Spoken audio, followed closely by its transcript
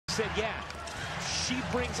Said, yeah, she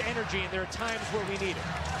brings energy, and there are times where we need it.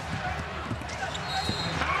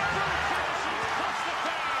 Copper finishes plus the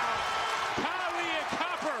foul. Kahleah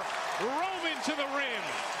Copper roaming to the rim.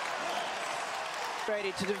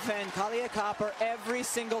 Ready to defend Kahleah Copper every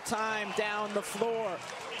single time down the floor.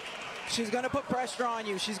 She's going to put pressure on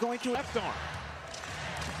you. She's going to left arm.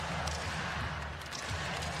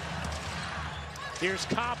 Here's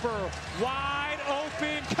Copper, wide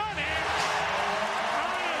open, connect!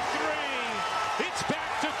 On a three, it's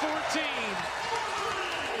back to 14.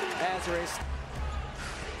 Azarus.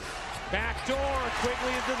 Back door,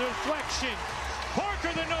 Quigley into the deflection.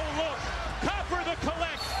 Parker the no-look, Copper the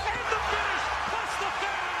collect, and the finish, plus the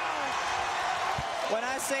foul! When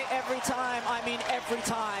I say every time, I mean every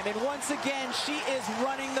time. And once again, she is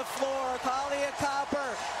running the floor. Kahleah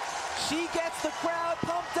Copper. She gets the crowd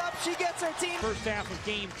pumped up. She gets her team. First half of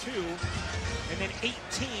game 2, and then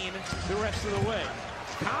 18 the rest of the way.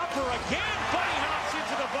 Copper again, bunny hops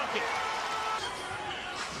into the bucket.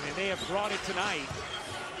 And they have brought it tonight.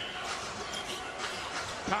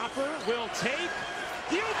 Copper will take.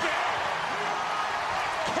 You bet!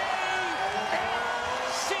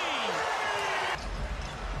 KFC!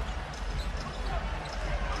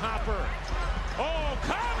 Copper. Oh,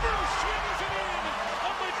 Copper swings it in!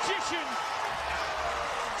 A magician!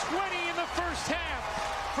 20 in the first half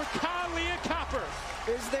for Kahleah Copper.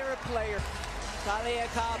 Is there a player?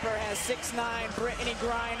 Kahleah Copper has 6'9", Brittany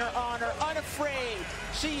Griner on her, unafraid.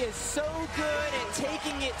 She is so good at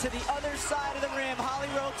taking it to the other side of the rim. Holly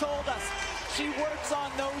Rowe told us she works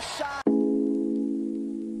on those shots.